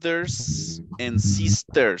brothers and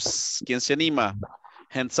sisters? ¿Quién se anima?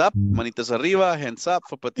 Hands up, manitas arriba, hands up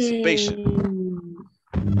for participation.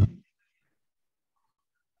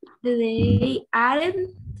 They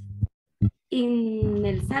aren't in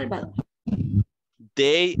El Salvador.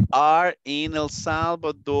 They are in El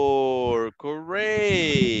Salvador.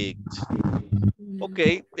 Correct. Ok,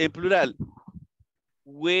 en plural.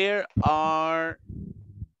 Where are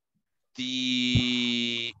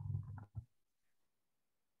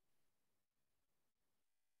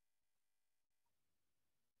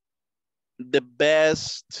the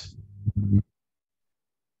best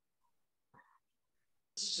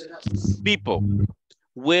people?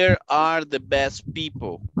 Where are the best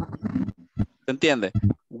people? ¿Se entiende?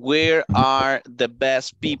 Where are the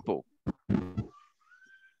best people?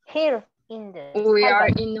 Here in the We are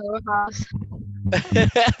Salvador. in our house.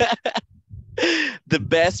 The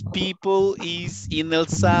best people is in El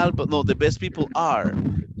Salvador. No, the best people are.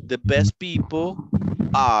 The best people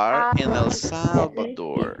are in El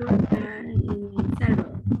Salvador.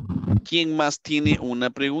 ¿Quién más tiene una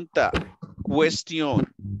pregunta? Cuestión.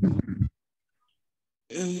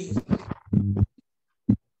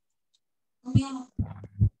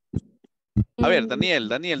 A ver, Daniel,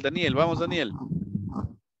 vamos, Daniel.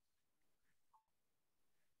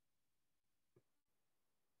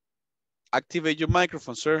 Activate your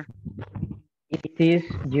microphone, sir. Is this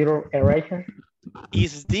your eraser?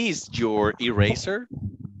 Is this your eraser?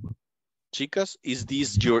 Chicas, is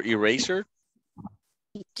this your eraser?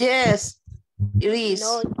 Yes, it is.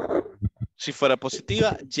 No, Si fuera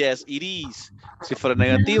positiva, yes, it is. Si fuera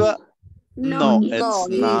negativa, no, it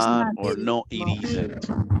it's is not, not. or no, it isn't.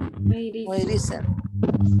 No, it No, it isn't.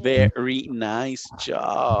 Very nice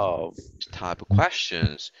job. Type of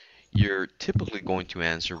questions, you're typically going to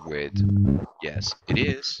answer with yes, it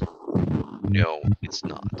is, no, it's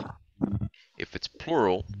not. If it's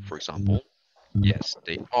plural, for example, yes,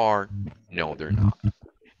 they are, no, they're not.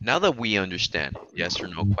 Now that we understand yes or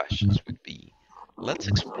no questions with B, let's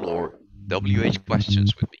explore WH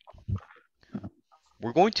questions with B.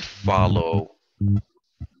 We're going to follow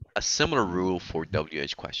a similar rule for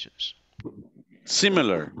WH questions.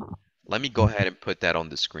 Similar. Let me go ahead and put that on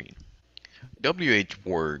the screen. WH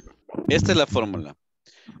word. Esta es la fórmula.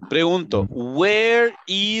 Pregunto, where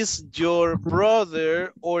is your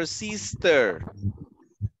brother or sister?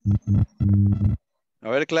 A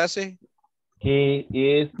ver, clase. He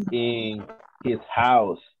is in his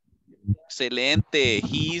house. Excelente.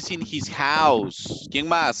 He is in his house. ¿Quién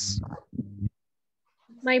más?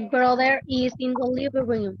 My brother is in the living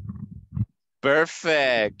room.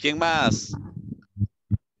 Perfect. ¿Quién más?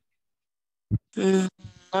 No He is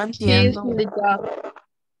entiendo. in the job.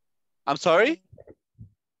 I'm sorry?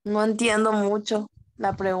 No entiendo mucho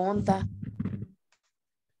la pregunta.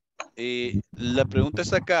 La pregunta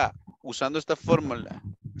es acá, usando esta fórmula.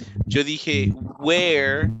 Yo dije,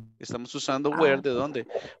 where, estamos usando where, ¿de dónde?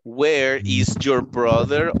 Where is your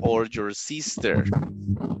brother or your sister?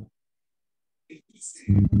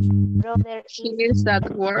 brother He is at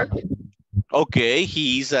work. Ok,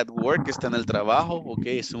 he is at work, está en el trabajo, ok,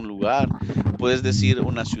 es un lugar. Puedes decir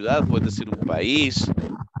una ciudad, puedes decir un país.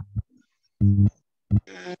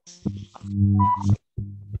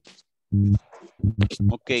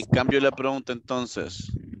 Ok, cambio la pregunta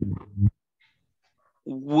entonces.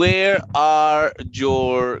 Where are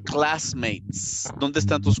your classmates? ¿Dónde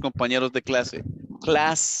están tus compañeros de clase?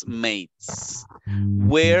 Classmates.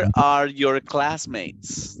 Where are your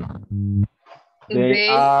classmates? They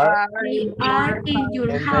are They are in your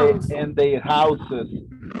in house. their houses.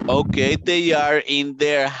 Okay, they are in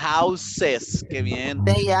their houses. Qué bien.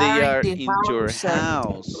 They are in your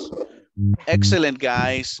house. Excellent,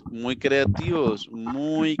 guys. Muy creativos.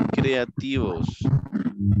 Muy creativos.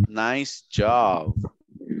 Nice job.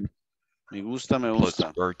 Me gusta, me Plus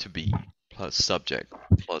gusta. verb to be, plus subject,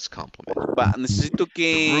 plus complement. Va, necesito The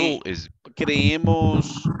que rule is creemos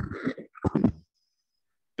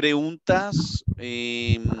preguntas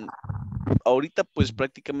ahorita pues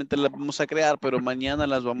prácticamente las vamos a crear, pero mañana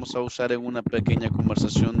las vamos a usar en una pequeña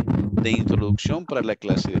conversación de introducción para la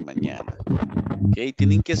clase de mañana. Ok,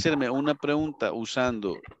 tienen que hacerme una pregunta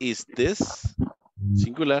usando is this,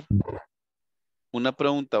 singular. Una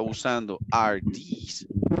pregunta usando are these,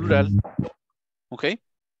 plural. Ok.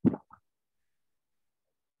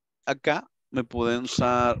 Acá me pueden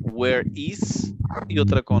usar where is y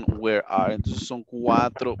otra con where are. Entonces son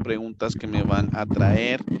 4 preguntas que me van a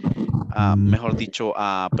traer, mejor dicho,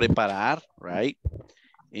 a preparar, right?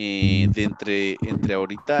 De entre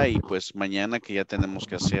ahorita y pues mañana que ya tenemos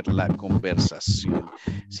que hacer la conversación.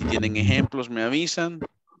 Si tienen ejemplos me avisan.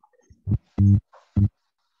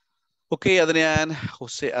 Ok, Adrián,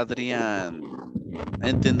 José Adrián.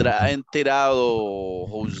 Enterado,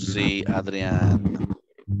 José Adrián.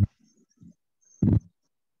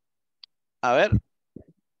 A ver.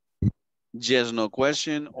 Yes, no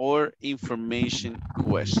question or information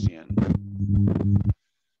question.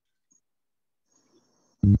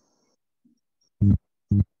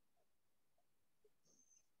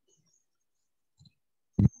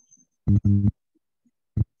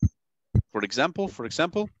 For example,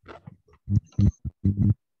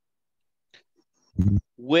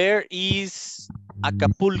 where is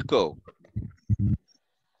Acapulco?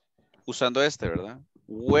 Usando este, ¿verdad?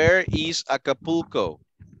 Where is Acapulco?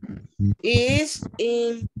 Is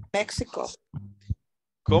in Mexico.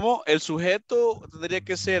 ¿Cómo? El sujeto tendría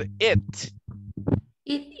que ser it.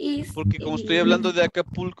 It is. Porque como estoy hablando de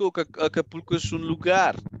Acapulco, Acapulco es un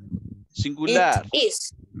lugar singular. It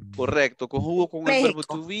is. Correcto, conjugo con el verbo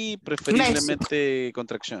México. to be, preferiblemente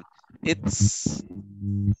contracción. It's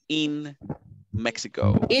in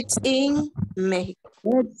Mexico. It's in Mexico.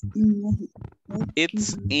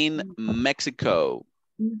 It's in Mexico.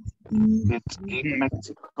 It's in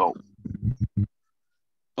Mexico.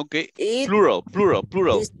 Okay, It plural.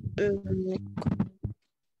 is in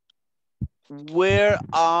Where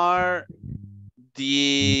are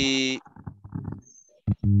the...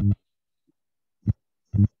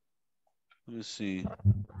 Let me see.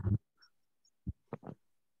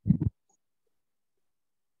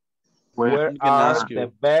 Where are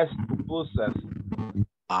the best pupusas?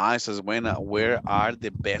 Ah, esa es buena. Where are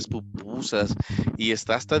the best pupusas? Y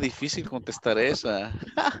está hasta difícil contestar esa.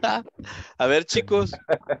 A ver, chicos.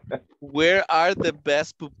 Where are the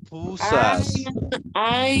best pupusas?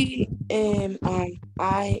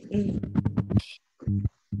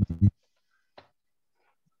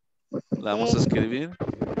 La vamos a escribir.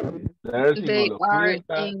 They are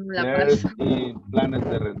in La Paz. Planes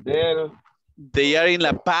de Rendero. They are in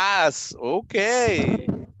La Paz. Okay.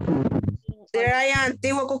 They are in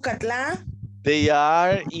Antiguo Cuscatlán. They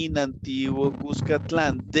are in Antiguo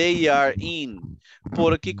Cuscatlán. They are in.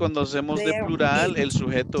 Porque cuando hacemos de plural, el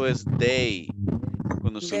sujeto es they.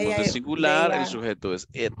 Cuando hacemos de singular, el sujeto es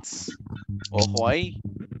its. Ojo ahí.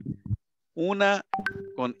 Una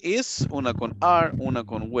con is, una con are, una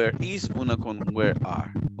con where is, una con where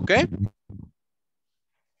are. ¿Ok?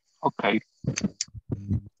 Ok.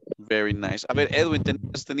 Very nice. A ver, Edwin,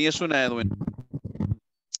 tenías una, Edwin.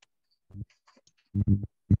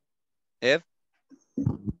 Ed.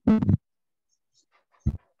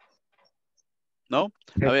 ¿No?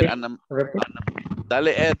 A ver, Ana,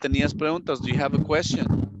 dale, Ed, tenías preguntas. Do you have a question?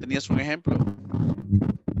 ¿Tenías un ejemplo?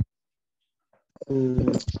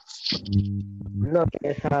 No,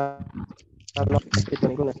 esa no escrito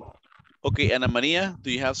ninguna. Okay, Ana María,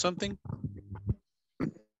 do you have something?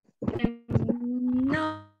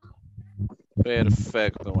 No.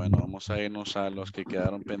 Perfecto, bueno, vamos a irnos a los que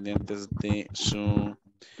quedaron pendientes de su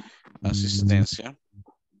asistencia.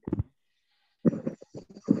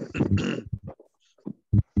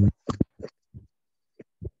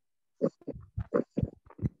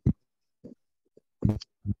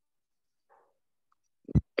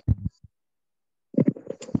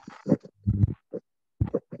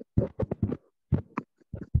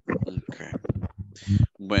 Okay.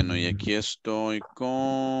 Bueno, y aquí estoy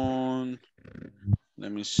con, let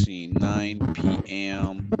me see, 9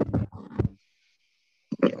 p.m.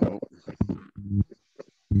 Oh.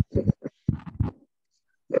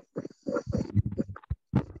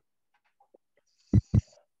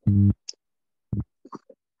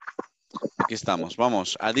 Aquí estamos,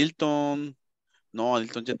 vamos, Adilton. No,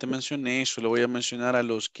 Adilton ya te mencioné, solo voy a mencionar a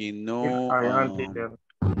los que no, a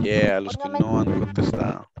los que no han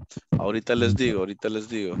contestado. Ahorita les digo.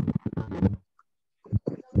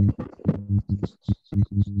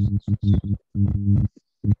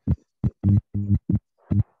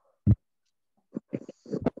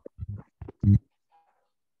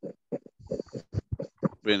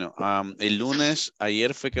 Bueno, el lunes,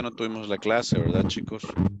 ayer fue que no tuvimos la clase, ¿verdad, chicos?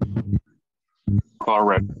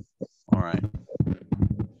 Correct. All right.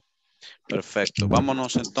 Perfecto.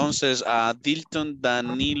 Vámonos entonces a Dilton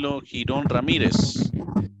Danilo Girón Ramírez.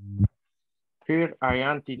 Here I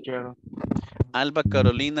am, teacher. Alba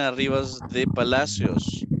Carolina Rivas de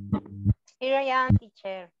Palacios. Here I am,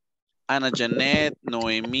 teacher. Ana Janet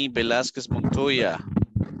Noemí Velázquez Montoya.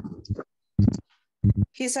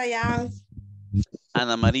 He's a young.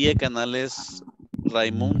 Ana María Canales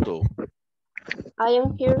Raimundo. I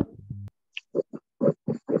am here.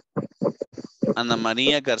 Ana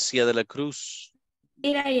María García de la Cruz.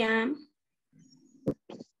 Here I am.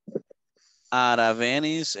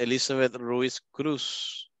 Aravenis Elizabeth Ruiz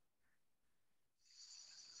Cruz.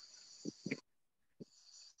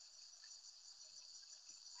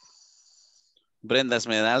 Brenda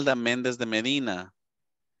Esmeralda Méndez de Medina.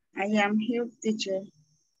 I am here, teacher.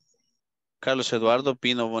 Carlos Eduardo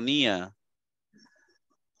Pino Bonilla.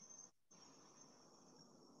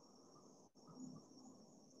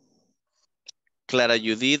 Clara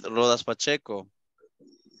Judith Rodas Pacheco.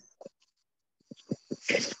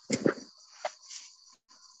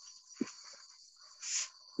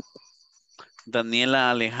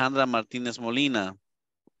 Daniela Alejandra Martínez Molina.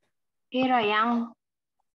 Here I am.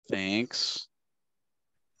 Thanks.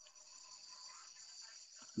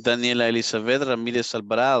 Daniela Elizabeth Ramírez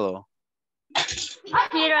Alvarado.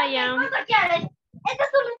 Here I am.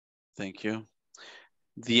 Thank you.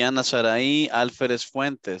 Diana Saraí Alférez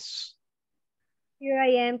Fuentes. Here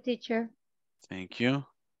I am, teacher. Thank you.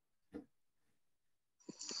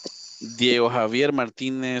 Diego Javier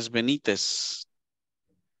Martínez Benítez.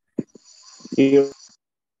 Here.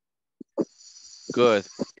 Good.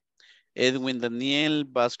 Edwin Daniel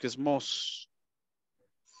Vázquez Mos.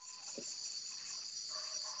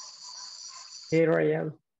 Here I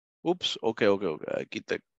am. Oops, okay. Aquí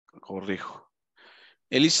te corrijo.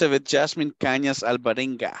 Elizabeth Jasmine Cañas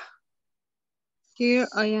Alvarenga. Here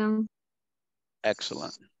I am.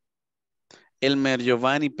 Excellent. Elmer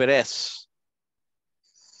Giovanni Perez.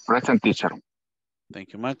 Present, teacher.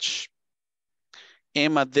 Thank you much.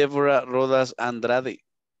 Emma Deborah Rodas Andrade.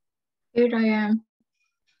 Here I am.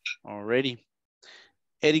 Already.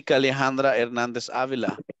 Erika Alejandra Hernández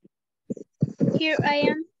Ávila. Here I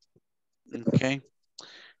am. Okay.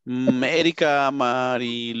 Erika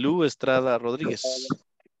Marilu Estrada Rodríguez.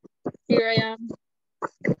 Here I am.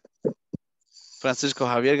 Francisco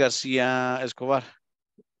Javier García Escobar.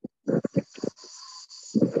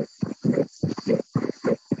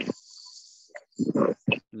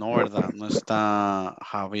 No, ¿verdad? No está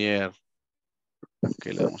Javier. Ok,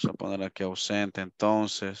 le vamos a poner aquí ausente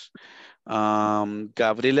entonces.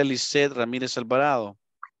 Gabriela Lisset Ramírez Alvarado.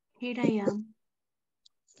 Here I am.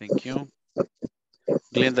 Thank you.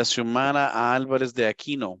 Glenda Xiomara Álvarez de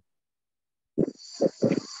Aquino.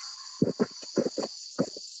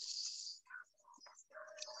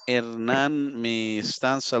 Hernán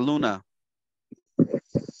Mestanza Luna.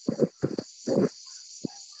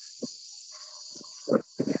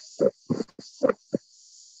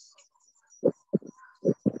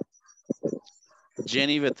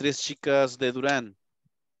 Jenny Beatriz Chicas de Durán.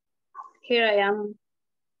 Here I am.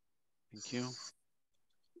 Thank you.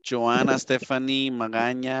 Joana Stephanie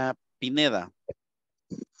Magaña Pineda.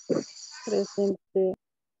 Presente.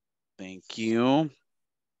 Thank you.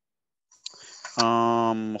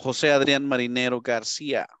 José Adrián Marinero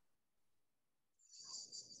García.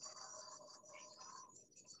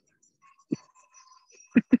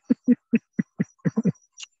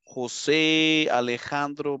 José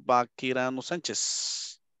Alejandro Baquerano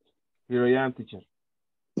Sánchez. Here I am, teacher.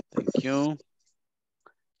 Thank you.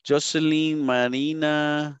 Jocelyn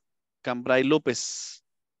Marina Cambray López.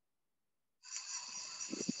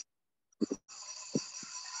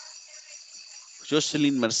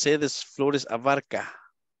 Jocelyn Mercedes Flores Abarca.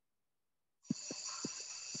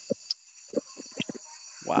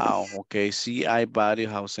 Wow, ok, sí hay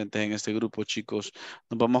varios ausentes en este grupo, chicos.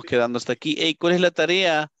 Nos vamos quedando hasta aquí. Hey, ¿cuál es la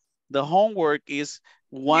tarea? The homework is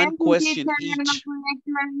one question each. No pude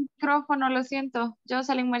activar el micrófono, lo siento.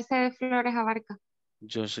 Jocelyn Mercedes Flores Abarca.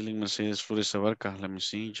 Jocelyn Mercedes Flores Abarca. Let me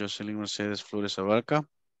see. Jocelyn Mercedes Flores Abarca.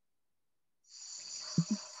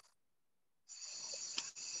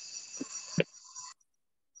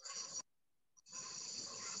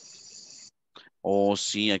 Oh,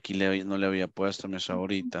 sí, aquí no le había puesto mesa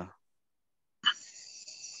ahorita.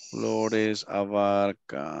 Flores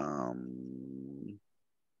Abarca.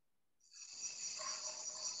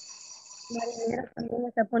 Marinera también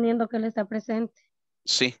está poniendo que él está presente.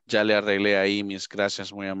 Sí, ya le arreglé ahí, mis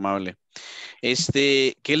gracias, muy amable.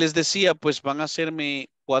 ¿Qué les decía? Pues van a hacerme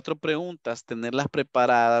 4 preguntas, tenerlas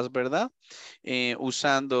preparadas, ¿verdad?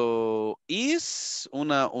 Usando is,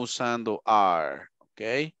 una usando are,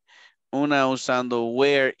 ¿ok? Una usando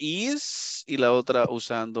where is y la otra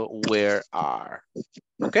usando where are.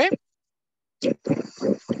 ¿Ok?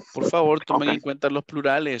 Por favor, tomen en cuenta los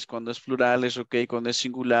plurales. Cuando es plurales, ok. Cuando es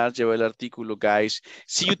singular, lleva el artículo, guys.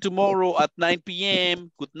 See you tomorrow at 9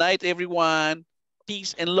 p.m. Good night, everyone.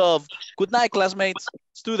 Peace and love. Good night, classmates,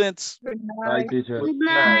 students. Good Bye, night. teacher. Good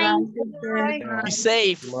night. Be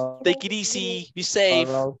safe. Take it easy. Be safe.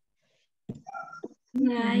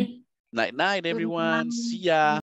 Night. Night, night, everyone. See ya.